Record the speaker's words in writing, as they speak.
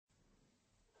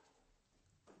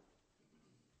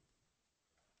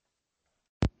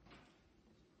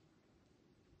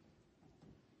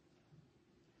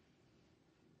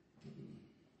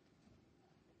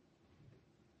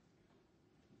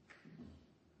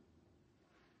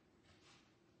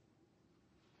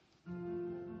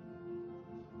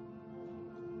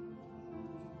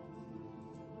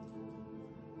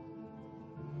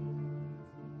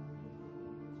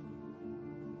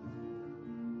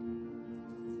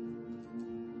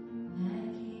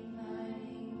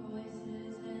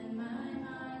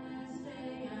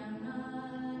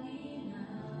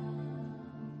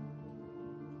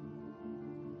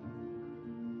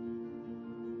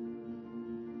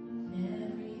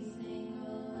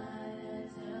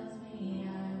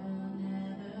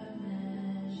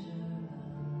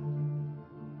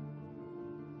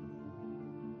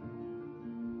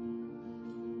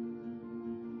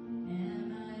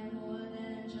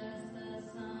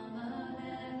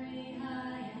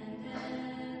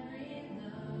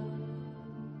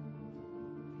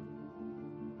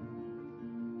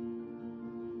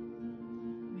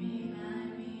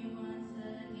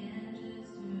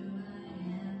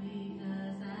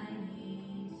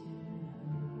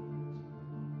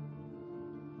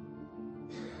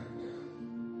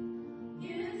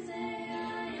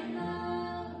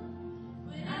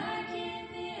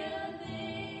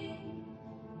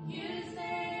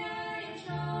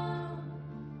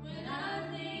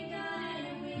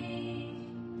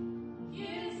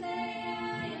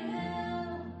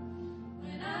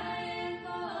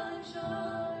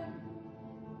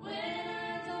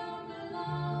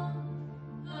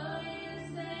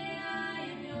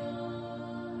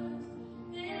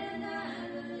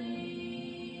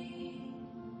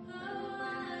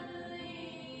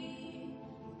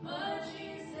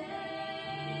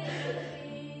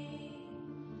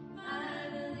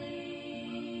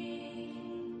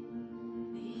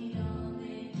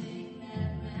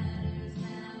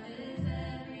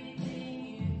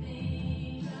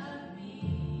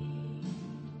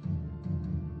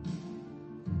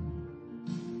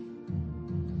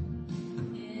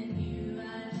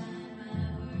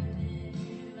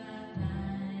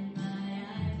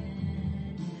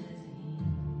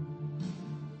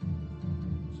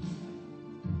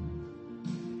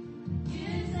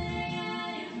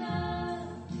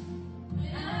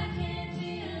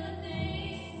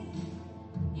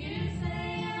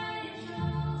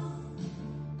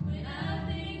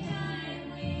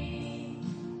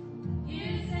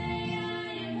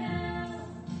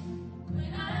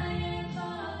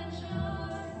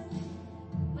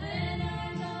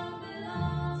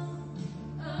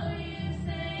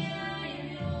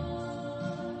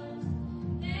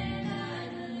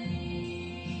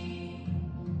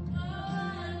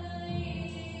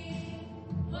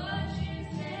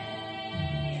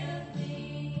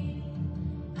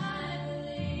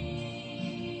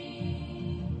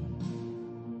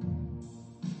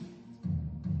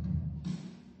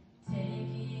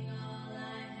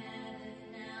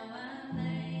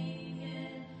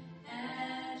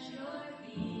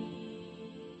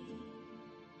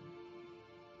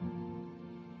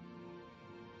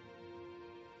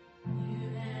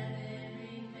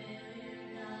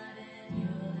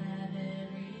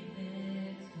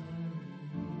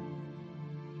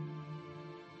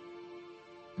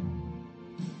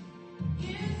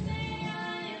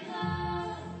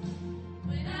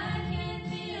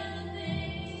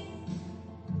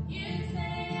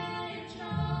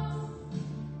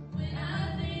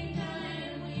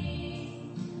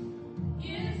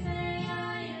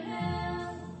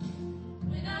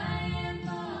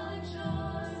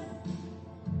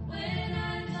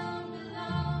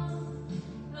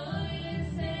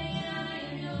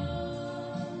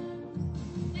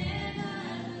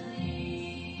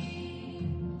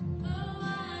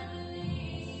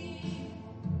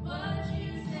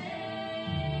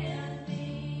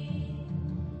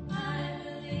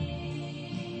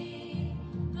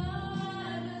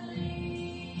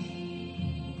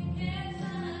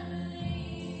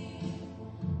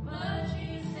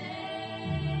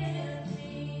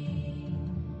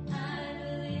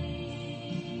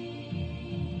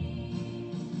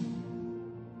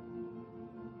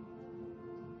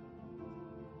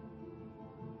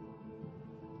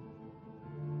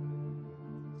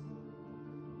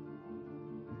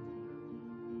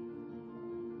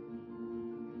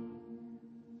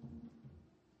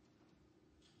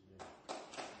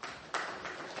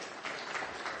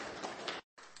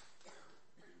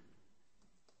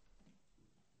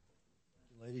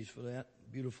ladies for that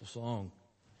beautiful song.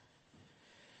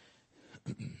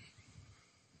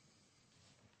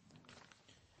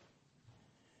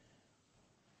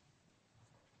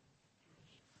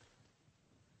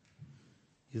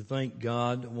 You think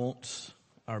God wants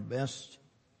our best?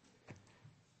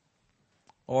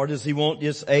 Or does He want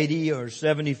just 80 or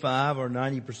 75 or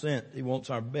 90%? He wants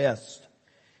our best.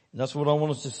 And that's what I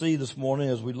want us to see this morning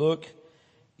as we look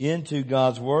into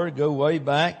God's Word. Go way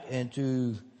back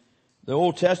into the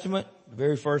Old Testament, the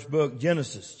very first book,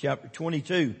 Genesis, chapter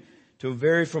 22, to a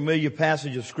very familiar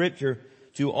passage of Scripture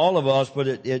to all of us, but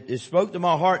it spoke to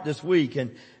my heart this week,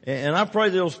 and I pray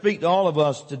that it'll speak to all of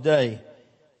us today.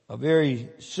 A very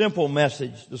simple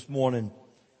message this morning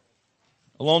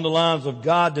along the lines of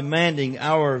God demanding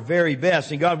our very best,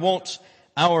 and God wants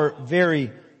our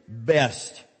very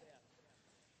best.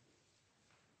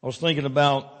 I was thinking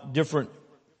about different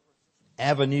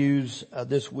avenues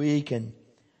this week, and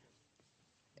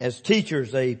as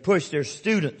teachers, they push their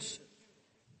students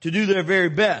to do their very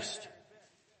best.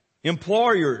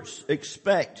 Employers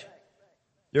expect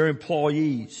their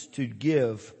employees to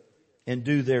give and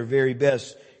do their very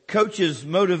best. Coaches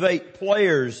motivate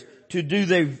players to do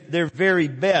their very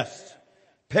best.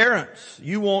 Parents,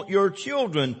 you want your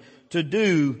children to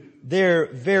do their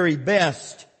very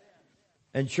best.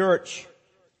 And church,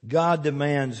 God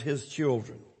demands His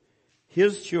children,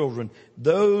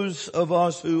 those of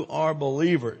us who are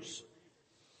believers,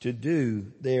 to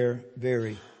do their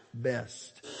very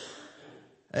best.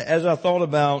 As I thought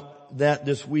about that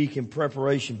this week in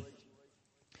preparation,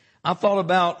 I thought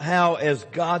about how as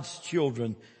God's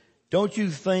children, don't you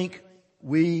think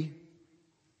we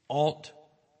ought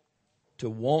to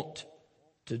want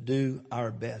to do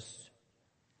our best?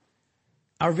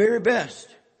 Our very best.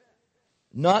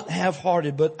 Not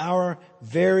half-hearted, but our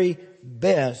very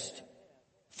best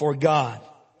for God.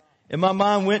 And my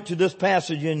mind went to this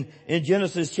passage in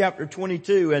Genesis chapter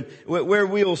 22, and where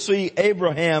we'll see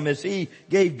Abraham as he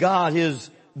gave God his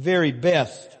very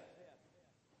best.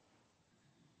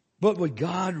 But would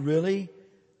God really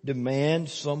demand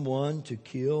someone to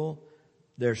kill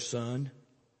their son?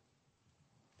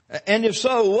 And if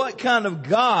so, what kind of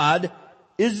God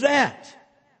is that?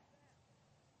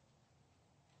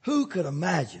 Who could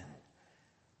imagine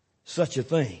such a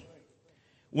thing?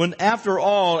 When after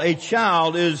all, a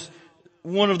child is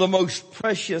one of the most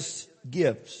precious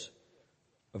gifts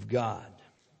of God.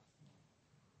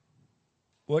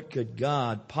 What could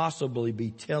God possibly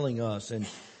be telling us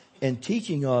and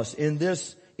teaching us in the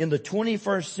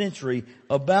 21st century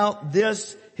about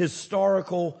this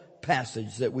historical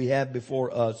passage that we have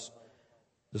before us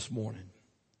this morning?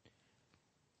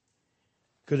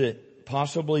 Could it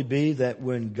possibly be that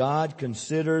when God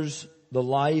considers the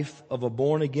life of a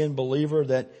born-again believer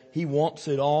that He wants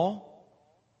it all?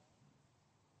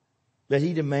 That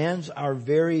He demands our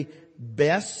very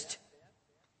best?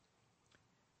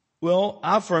 Well,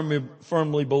 I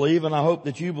firmly believe, and I hope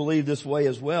that you believe this way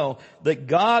as well, that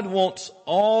God wants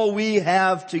all we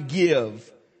have to give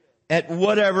at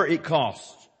whatever it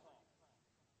costs.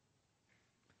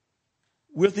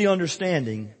 With the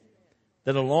understanding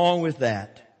that along with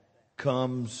that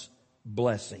comes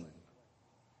blessing.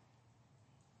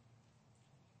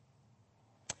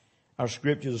 Our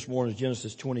scripture this morning is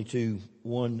Genesis 22,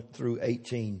 1 through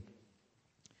 18.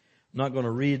 I'm not going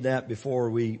to read that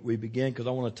before we begin, because I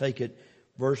want to take it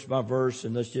verse by verse,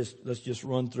 and let's just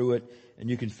run through it, and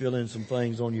you can fill in some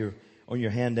things on your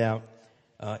handout,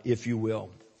 if you will.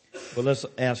 But let's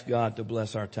ask God to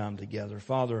bless our time together.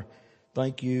 Father,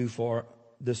 thank you for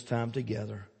this time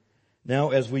together.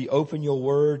 Now, as we open your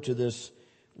word to this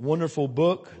wonderful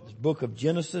book, the book of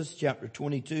Genesis, chapter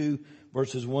 22,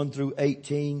 verses 1 through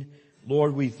 18,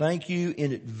 Lord, we thank you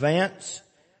in advance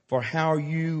for how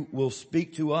you will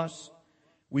speak to us.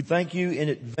 We thank you in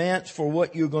advance for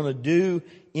what you're going to do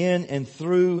in and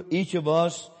through each of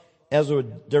us as a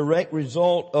direct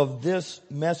result of this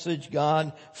message,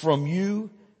 God, from you,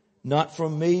 not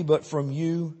from me, but from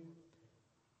you.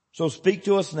 So speak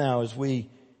to us now as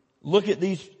we look at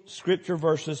these scripture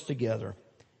verses together.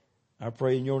 I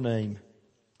pray in your name.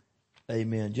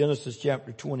 Amen. Genesis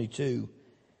chapter 22,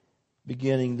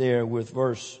 beginning there with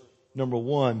verse number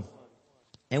 1.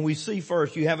 And we see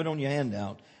first, you have it on your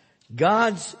handout,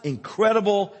 God's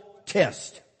incredible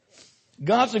test.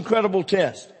 God's incredible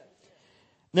test.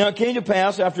 Now it came to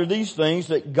pass after these things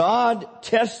that God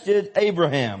tested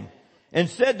Abraham and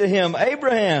said to him,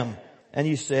 Abraham. And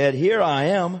he said, Here I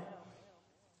am.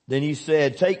 Then he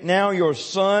said, Take now your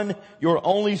son, your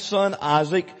only son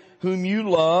Isaac, whom you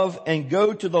love, and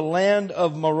go to the land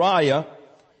of Moriah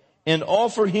and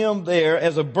offer him there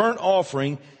as a burnt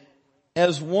offering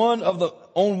as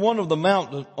on one of the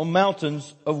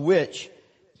mountains of which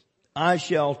I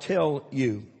shall tell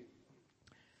you.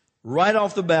 Right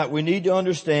off the bat, we need to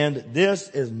understand that this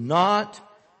is not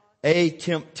a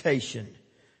temptation.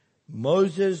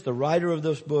 Moses, the writer of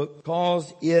this book,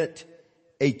 calls it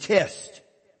a test.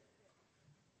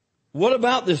 What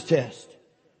about this test?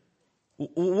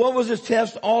 What was this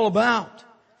test all about?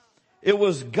 It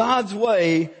was God's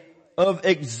way of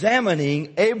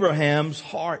examining Abraham's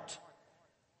heart.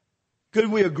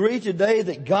 Could we agree today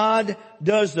that God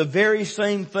does the very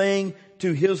same thing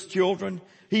to His children?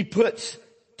 He puts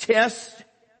tests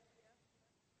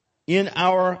in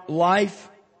our life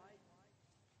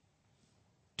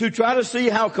to try to see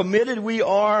how committed we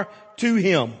are to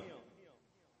Him.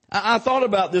 I thought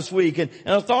about this week and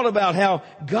I thought about how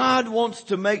God wants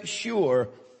to make sure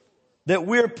that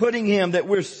we're putting Him, that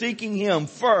we're seeking Him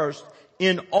first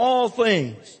in all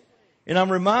things. And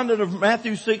I'm reminded of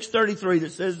Matthew 6:33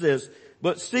 that says this,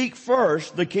 but seek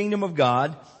first the kingdom of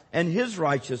God and His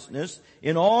righteousness,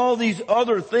 and all these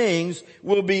other things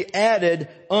will be added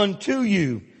unto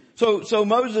you. So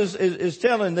Moses is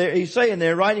telling there, he's saying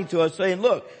there, writing to us saying,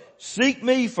 look, seek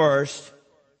me first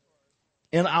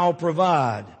and I'll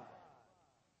provide.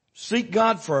 Seek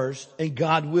God first and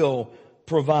God will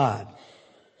provide.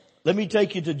 Let me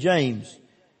take you to James,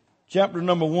 chapter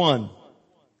number 1.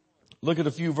 Look at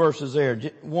a few verses there.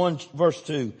 1 verse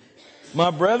 2. My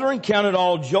brethren, count it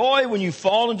all joy when you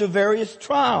fall into various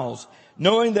trials,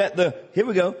 knowing that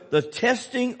the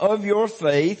testing of your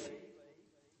faith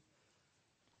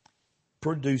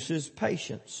produces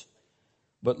patience.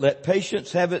 But let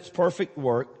patience have its perfect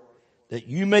work, that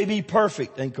you may be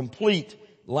perfect and complete,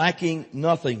 lacking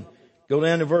nothing. Go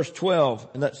down to verse 12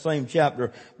 in that same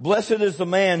chapter. Blessed is the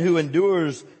man who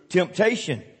endures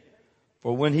temptation,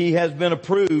 for when he has been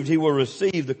approved, he will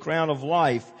receive the crown of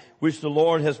life, which the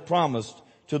Lord has promised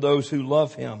to those who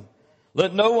love Him.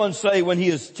 Let no one say when he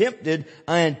is tempted,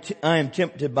 I am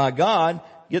tempted by God.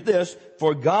 Get this,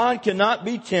 for God cannot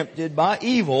be tempted by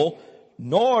evil,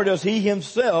 nor does He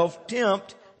Himself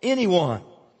tempt anyone.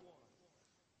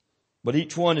 But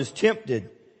each one is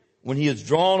tempted when he is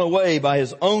drawn away by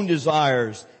his own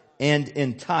desires and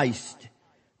enticed.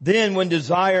 Then when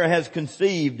desire has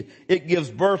conceived, it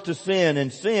gives birth to sin,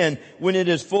 and sin, when it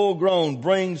is full grown,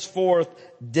 brings forth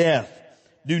death.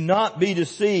 Do not be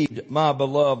deceived, my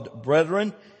beloved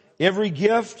brethren. Every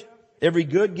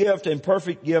good gift and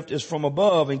perfect gift is from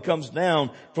above and comes down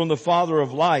from the Father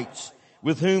of lights,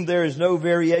 with whom there is no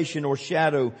variation or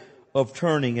shadow of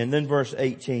turning. And then verse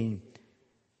 18.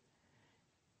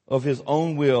 Of His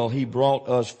own will He brought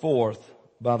us forth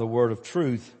by the word of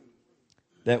truth,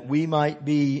 that we might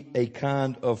be a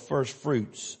kind of first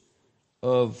fruits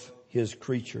of His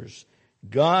creatures.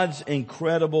 God's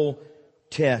incredible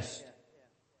test.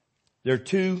 There are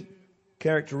two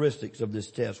characteristics of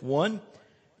this test. One,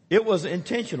 it was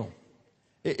intentional.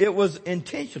 It was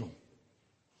intentional.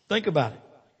 Think about it.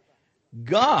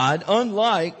 God,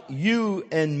 unlike you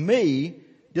and me,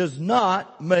 does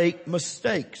not make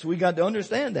mistakes. We got to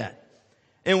understand that.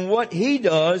 And what He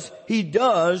does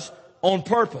on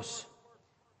purpose.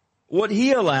 What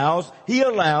He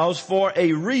allows for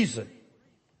a reason.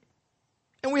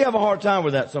 And we have a hard time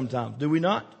with that sometimes, do we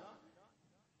not?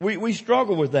 We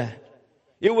struggle with that.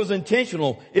 It was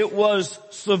intentional. It was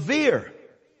severe.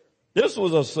 This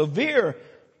was a severe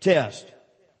test.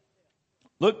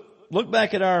 Look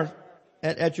back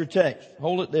at your text.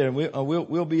 Hold it there, and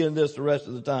we'll be in this the rest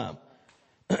of the time.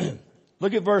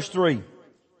 Look at verse 3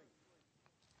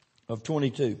 of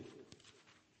 22.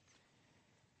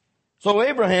 So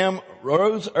Abraham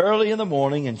rose early in the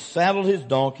morning and saddled his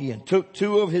donkey and took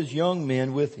 2 of his young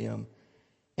men with him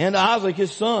and Isaac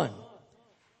his son.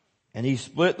 And he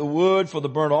split the wood for the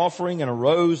burnt offering and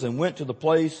arose and went to the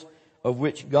place of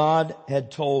which God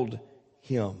had told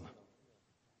him.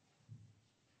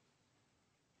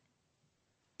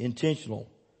 Intentional,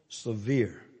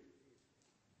 severe.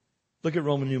 Look at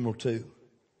Roman numeral 2.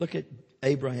 Look at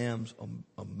Abraham's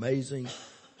amazing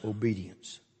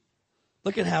obedience.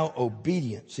 Look at how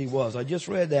obedient he was. I just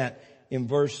read that in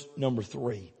verse number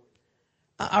 3.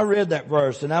 I read that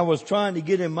verse and I was trying to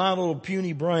get in my little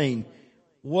puny brain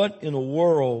what in the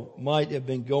world might have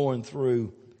been going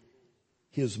through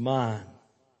his mind.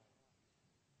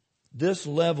 This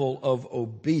level of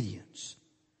obedience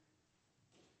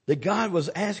that God was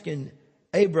asking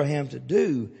Abraham to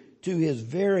do to his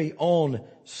very own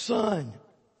son,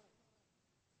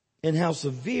 and how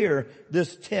severe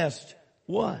this test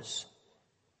was.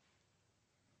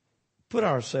 Put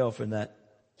ourselves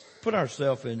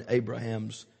in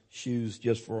Abraham's shoes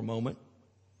just for a moment.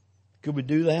 Could we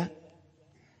do that?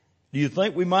 Do you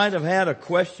think we might have had a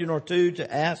question or two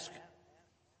to ask?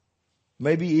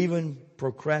 Maybe even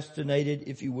procrastinated,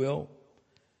 if you will.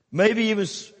 Maybe even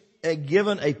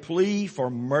given a plea for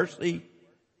mercy.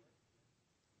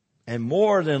 And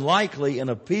more than likely an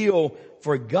appeal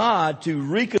for God to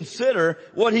reconsider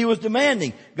what he was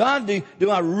demanding. God, do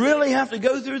I really have to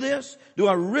go through this? Do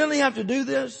I really have to do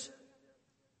this?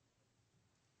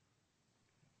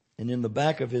 And in the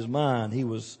back of his mind, he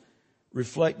was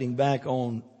reflecting back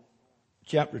on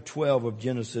chapter 12 of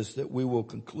Genesis that we will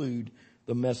conclude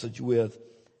the message with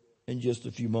in just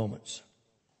a few moments.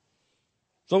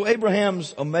 So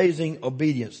Abraham's amazing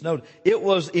obedience. Note, it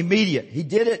was immediate. He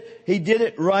did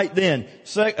it right then.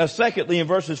 Secondly, in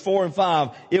verses 4 and 5,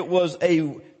 it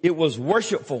was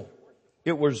worshipful.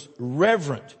 It was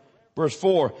reverent. Verse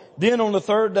 4, then on the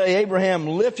third day, Abraham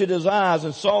lifted his eyes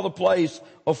and saw the place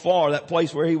afar, that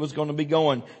place where he was going to be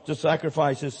going to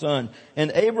sacrifice his son.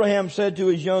 And Abraham said to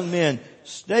his young men,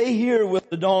 stay here with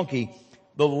the donkey.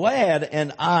 The lad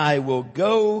and I will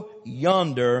go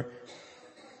yonder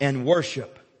and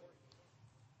worship.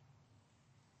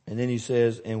 And then he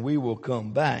says, and we will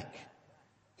come back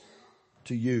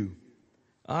to you.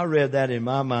 I read that in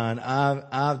my mind.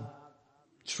 I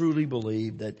truly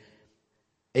believe that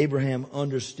Abraham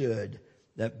understood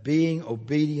that being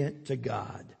obedient to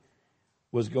God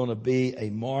was going to be a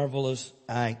marvelous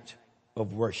act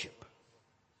of worship.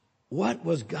 What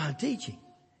was God teaching?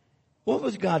 What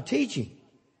was God teaching?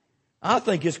 I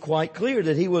think it's quite clear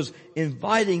that he was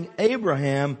inviting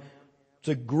Abraham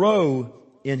to grow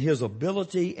in his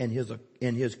ability and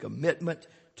in his commitment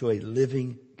to a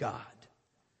living God.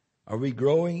 Are we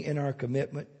growing in our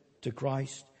commitment to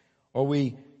Christ? Are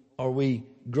we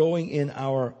growing in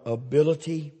our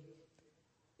ability?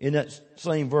 In that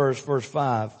same verse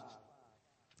 5,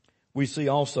 we see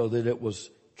also that it was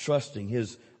trusting.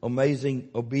 His amazing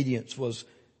obedience was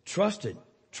trusting.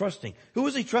 Who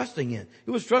was he trusting in?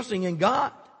 He was trusting in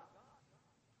God.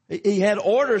 He had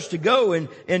orders to go and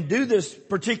do this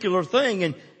particular thing,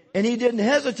 and he didn't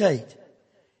hesitate.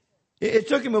 It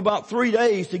took him about 3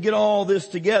 days to get all this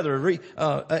together.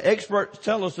 Experts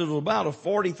tell us it was about a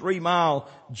 43-mile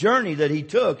journey that he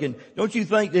took. And don't you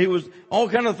think that all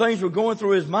kind of things were going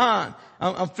through his mind?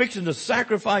 I'm fixing to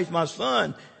sacrifice my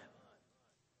son.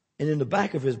 And in the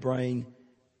back of his brain,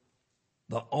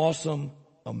 the awesome,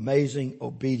 amazing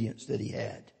obedience that he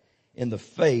had and the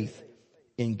faith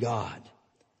in God.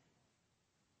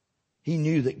 He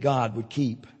knew that God would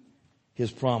keep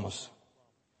his promise.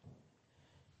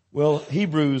 Well,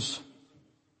 Hebrews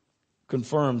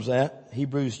confirms that.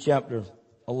 Hebrews chapter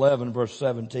 11 verse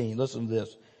 17. Listen to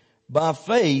this. By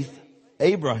faith,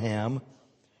 Abraham,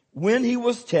 when he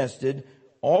was tested,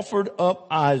 offered up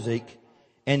Isaac,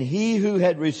 and he who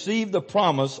had received the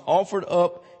promise offered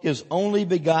up his only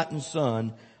begotten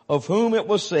son, of whom it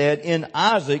was said, in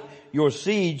Isaac your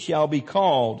seed shall be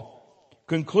called,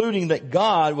 concluding that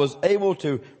God was able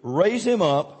to raise him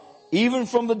up even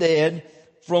from the dead,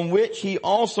 from which he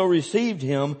also received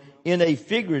him in a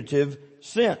figurative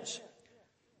sense.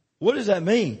 What does that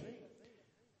mean?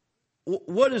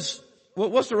 What's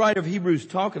the writer of Hebrews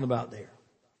talking about there?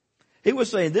 He was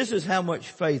saying this is how much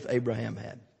faith Abraham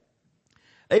had.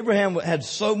 Abraham had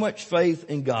so much faith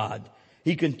in God.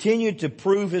 He continued to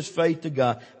prove his faith to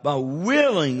God by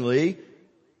willingly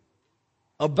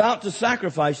about to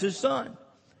sacrifice his son.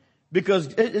 Because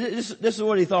this is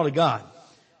what he thought of God.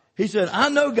 He said, I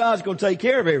know God's going to take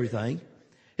care of everything.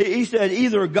 He said,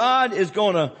 either God is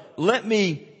going to let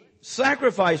me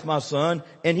sacrifice my son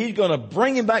and he's going to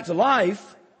bring him back to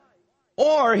life,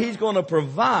 or he's going to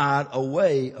provide a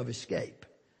way of escape.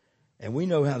 And we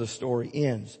know how the story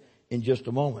ends in just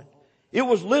a moment. It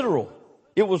was literal.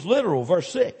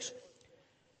 Verse 6.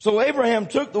 So Abraham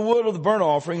took the wood of the burnt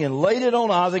offering and laid it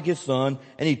on Isaac his son,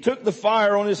 and he took the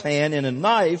fire on his hand and a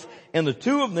knife, and the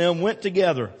two of them went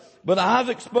together. But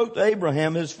Isaac spoke to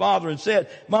Abraham his father and said,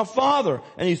 my father.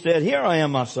 And he said, here I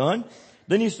am, my son.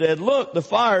 Then he said, look, the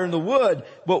fire and the wood,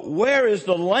 but where is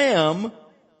the lamb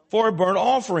for a burnt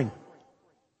offering?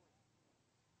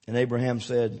 And Abraham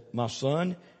said, my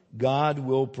son, God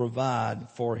will provide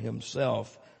for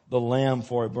himself the lamb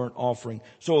for a burnt offering.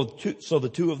 So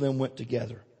the two of them went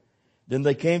together. Then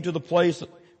they came to the place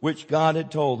which God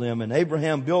had told them, and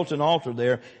Abraham built an altar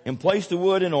there and placed the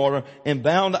wood in order and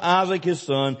bound Isaac his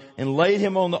son and laid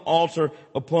him on the altar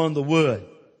upon the wood.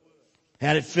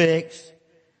 Had it fixed,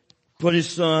 put his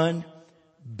son,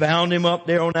 bound him up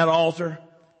there on that altar,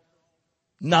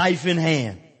 knife in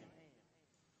hand.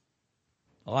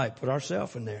 All right, put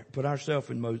ourselves in there. Put ourselves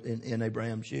in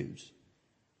Abraham's shoes.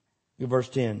 Verse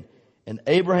 10. And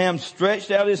Abraham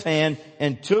stretched out his hand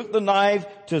and took the knife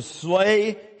to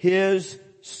slay his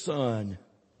son.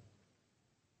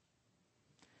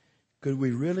 Could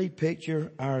we really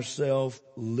picture ourselves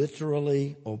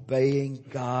literally obeying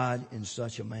God in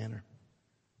such a manner?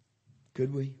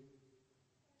 Could we?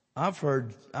 I've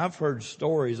heard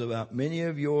stories about many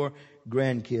of your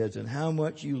grandkids and how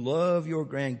much you love your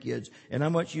grandkids and how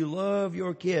much you love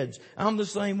your kids. I'm the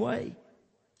same way.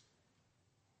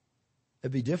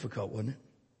 It'd be difficult, wouldn't it?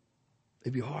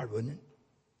 It'd be hard, wouldn't it?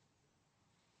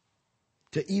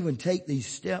 To even take these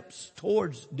steps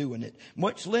towards doing it,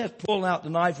 much less pull out the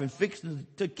knife and fix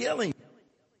it to kill him.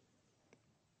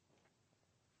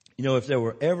 You know, if there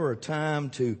were ever a time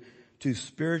to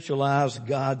spiritualize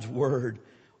God's Word,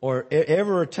 or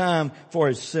ever a time for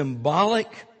a symbolic,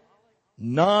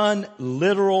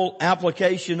 non-literal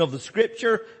application of the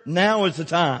Scripture, now is the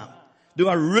time. Do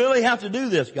I really have to do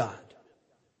this, God?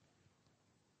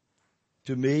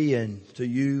 To me and to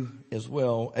you as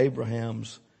well,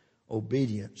 Abraham's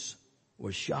obedience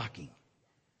was shocking,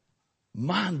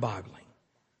 mind-boggling,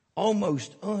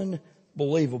 almost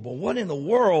unbelievable. What in the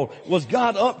world was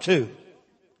God up to?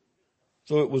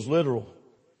 So it was literal.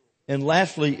 And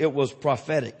lastly, it was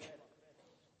prophetic.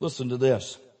 Listen to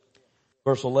this.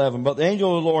 Verse 11. But the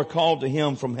angel of the Lord called to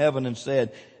him from heaven and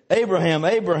said, Abraham,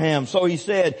 Abraham. So he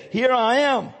said, Here I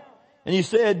am. And he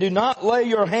said, Do not lay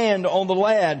your hand on the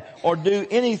lad or do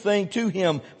anything to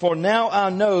him, for now I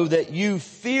know that you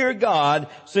fear God,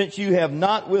 since you have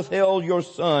not withheld your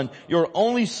son, your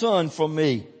only son, from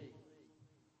me.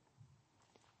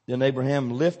 Then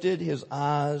Abraham lifted his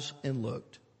eyes and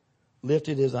looked.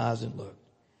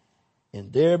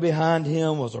 And there behind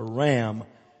him was a ram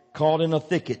caught in a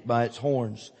thicket by its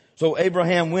horns. So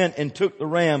Abraham went and took the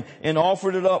ram and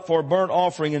offered it up for a burnt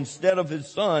offering instead of his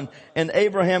son. And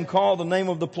Abraham called the name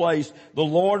of the place, The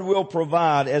Lord will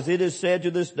provide, as it is said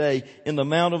to this day, in the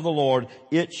mount of the Lord,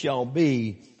 it shall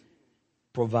be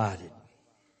provided.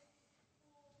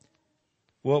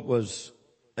 What was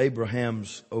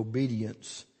Abraham's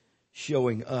obedience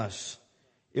showing us?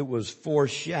 It was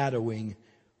foreshadowing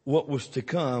what was to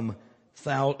come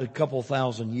a couple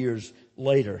thousand years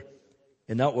later.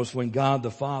 And that was when God the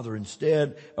Father,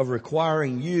 instead of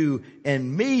requiring you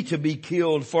and me to be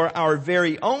killed for our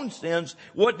very own sins,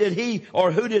 who did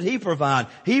he provide?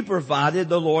 He provided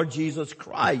the Lord Jesus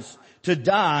Christ to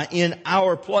die in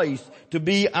our place, to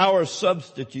be our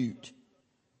substitute.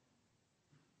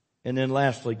 And then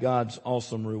lastly, God's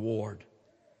awesome reward.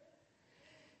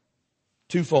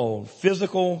 Twofold,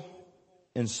 physical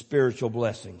and spiritual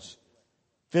blessings.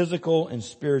 Physical and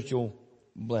spiritual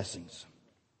blessings.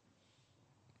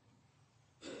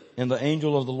 And the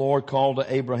angel of the Lord called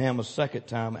to Abraham a second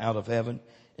time out of heaven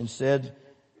and said,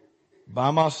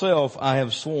 By myself I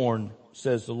have sworn,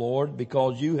 says the Lord,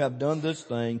 because you have done this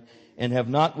thing and have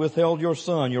not withheld your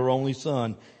son, your only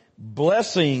son.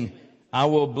 Blessing I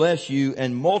will bless you,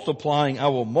 and multiplying I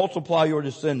will multiply your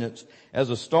descendants as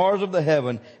the stars of the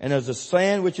heaven and as the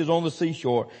sand which is on the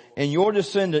seashore. And your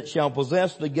descendants shall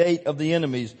possess the gate of the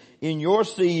enemies. In your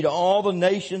seed all the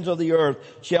nations of the earth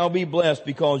shall be blessed,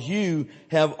 because you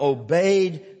have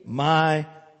obeyed my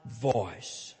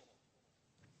voice.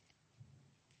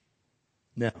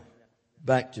 Now,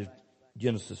 back to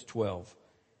Genesis 12,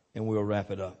 and we'll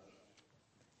wrap it up.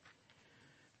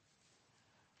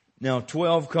 Now,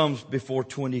 12 comes before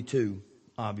 22,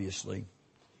 obviously.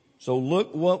 So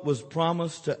look what was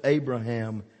promised to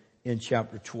Abraham in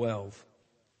chapter 12.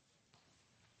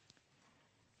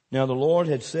 Now the Lord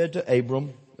had said to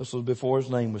Abram, this was before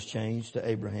his name was changed to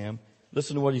Abraham.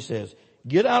 Listen to what he says.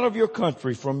 Get out of your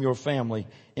country, from your family,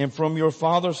 and from your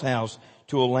father's house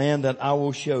to a land that I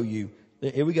will show you.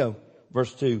 Here we go.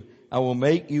 Verse 2. I will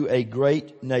make you a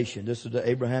great nation. This is the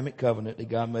Abrahamic covenant that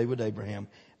God made with Abraham.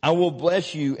 I will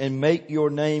bless you and make your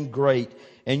name great,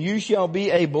 and you shall be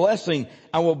a blessing.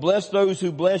 I will bless those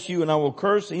who bless you, and I will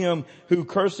curse him who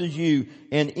curses you.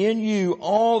 And in you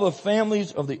all the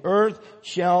families of the earth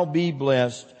shall be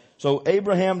blessed. So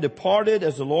Abraham departed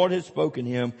as the Lord had spoken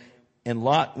him, and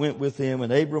Lot went with him.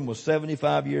 And Abram was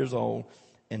 75 years old,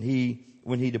 and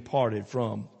when he departed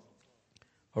from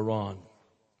Haran.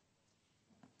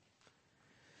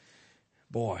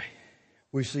 Boy,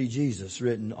 we see Jesus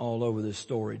written all over this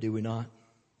story, do we not?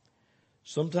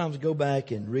 Sometimes go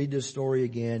back and read this story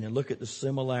again and look at the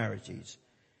similarities,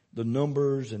 the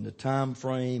numbers and the time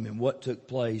frame and what took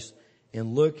place,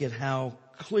 and look at how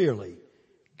clearly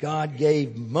God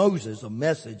gave Moses a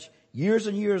message years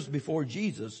and years before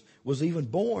Jesus was even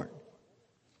born.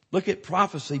 Look at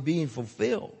prophecy being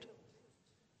fulfilled.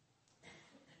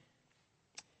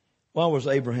 Why was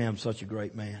Abraham such a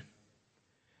great man?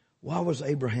 Why was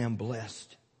Abraham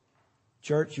blessed?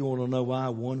 Church, you want to know why?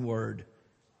 One word: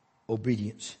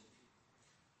 obedience.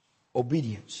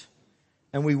 Obedience.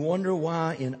 And we wonder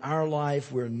why in our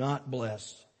life we're not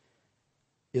blessed.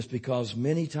 It's because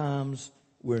many times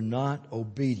we're not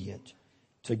obedient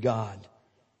to God.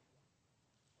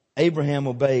 Abraham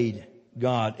obeyed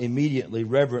God immediately,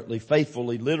 reverently,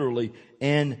 faithfully, literally,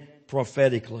 and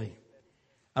prophetically.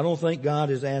 I don't think God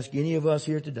has asked any of us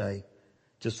here today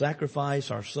to sacrifice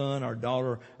our son, our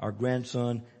daughter, our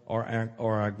grandson, or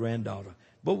our granddaughter.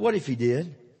 But what if He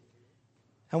did?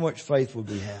 How much faith would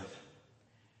we have?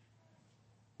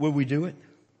 Would we do it?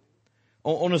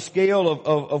 On a scale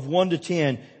of 1 to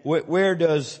 10, where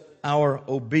does our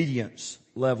obedience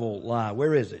level lie?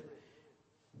 Where is it?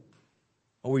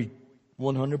 Are we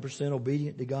 100%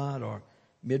 obedient to God, or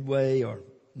midway, or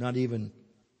not even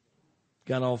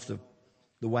got off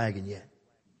the wagon yet?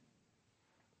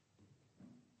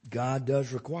 God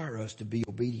does require us to be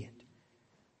obedient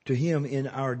to Him in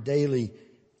our daily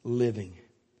living.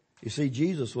 You see,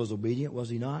 Jesus was obedient, was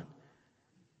He not?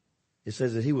 It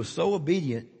says that He was so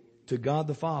obedient to God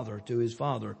the Father, to His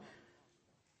Father,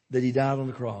 that He died on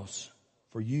the cross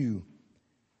for you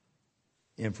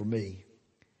and for me.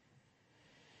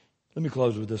 Let me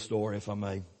close with this story, if I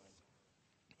may.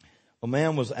 A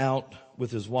man was out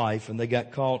with his wife, and they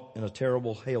got caught in a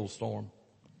terrible hailstorm.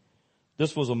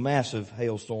 This was a massive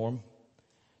hailstorm.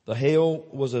 The hail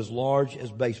was as large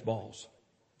as baseballs.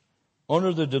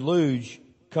 Under the deluge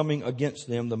coming against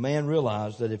them, the man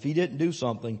realized that if he didn't do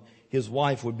something, his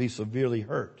wife would be severely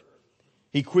hurt.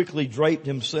 He quickly draped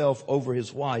himself over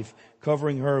his wife,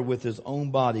 covering her with his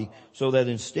own body, so that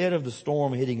instead of the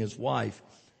storm hitting his wife,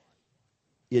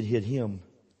 it hit him.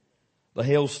 The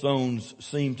hailstones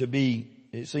seemed to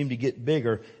get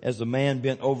bigger as the man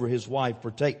bent over his wife,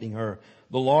 protecting her.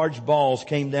 The large balls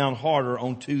came down harder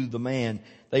onto the man.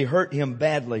 They hurt him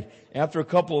badly. After a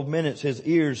couple of minutes, his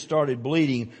ears started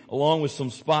bleeding, along with some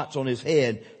spots on his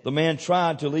head. The man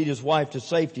tried to lead his wife to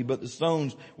safety, but the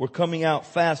stones were coming out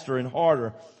faster and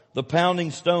harder. The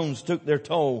pounding stones took their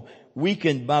toll.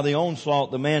 Weakened by the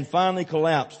onslaught, the man finally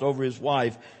collapsed over his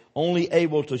wife, only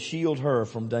able to shield her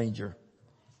from danger.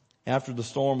 After the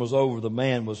storm was over, the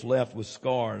man was left with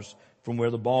scars from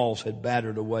where the balls had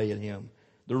battered away at him.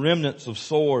 The remnants of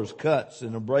sores, cuts,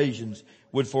 and abrasions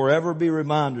would forever be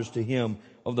reminders to him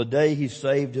of the day he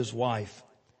saved his wife.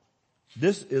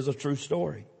 This is a true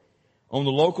story. On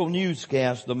the local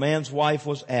newscast, the man's wife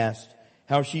was asked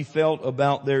how she felt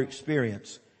about their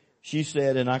experience. She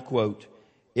said, and I quote,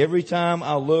 "Every time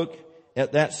I look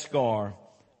at that scar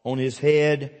on his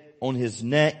head, on his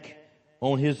neck,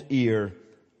 on his ear,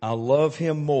 I love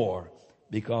him more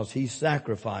because he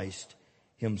sacrificed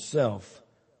himself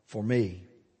for me."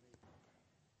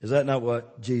 Is that not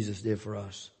what Jesus did for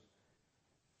us?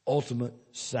 Ultimate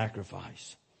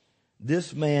sacrifice.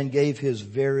 This man gave his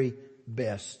very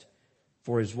best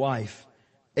for his wife.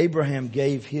 Abraham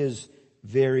gave his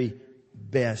very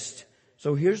best.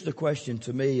 So here's the question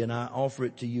to me, and I offer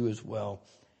it to you as well.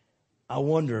 I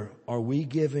wonder, are we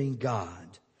giving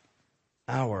God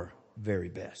our very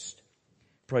best?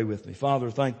 Pray with me. Father,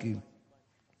 thank you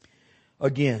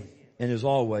again and as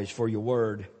always for your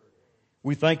word.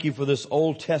 We thank you for this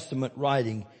Old Testament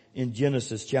writing in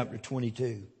Genesis chapter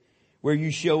 22, where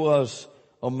you show us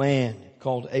a man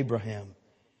called Abraham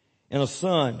and a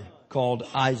son called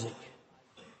Isaac,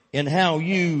 and how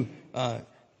you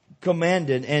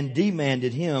commanded and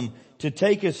demanded him to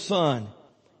take his son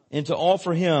and to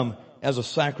offer him as a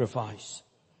sacrifice.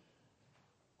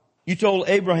 You told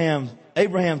Abraham,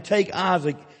 take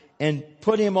Isaac and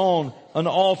put him on an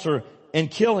altar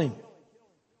and kill him.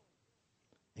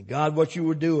 And God, what you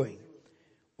were doing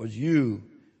was you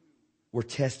were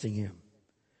testing him.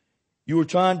 You were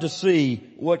trying to see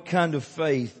what kind of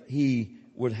faith he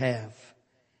would have.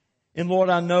 And Lord,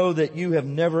 I know that you have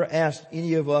never asked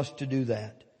any of us to do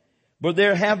that. But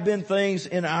there have been things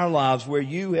in our lives where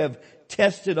you have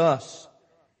tested us.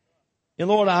 And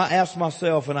Lord, I ask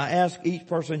myself and I ask each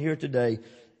person here today,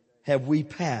 have we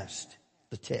passed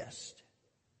the test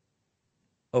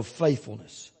of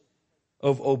faithfulness,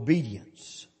 of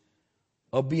obedience,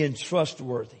 of being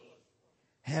trustworthy?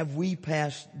 Have we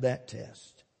passed that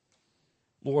test?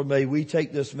 Lord, may we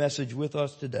take this message with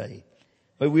us today.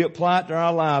 May we apply it to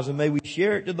our lives, and may we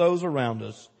share it to those around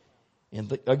us.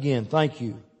 And again, thank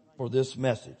you for this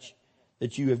message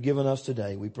that you have given us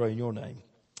today. We pray in your name.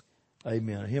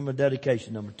 Amen. A hymn of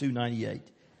dedication, number 298.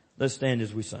 Let's stand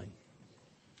as we sing.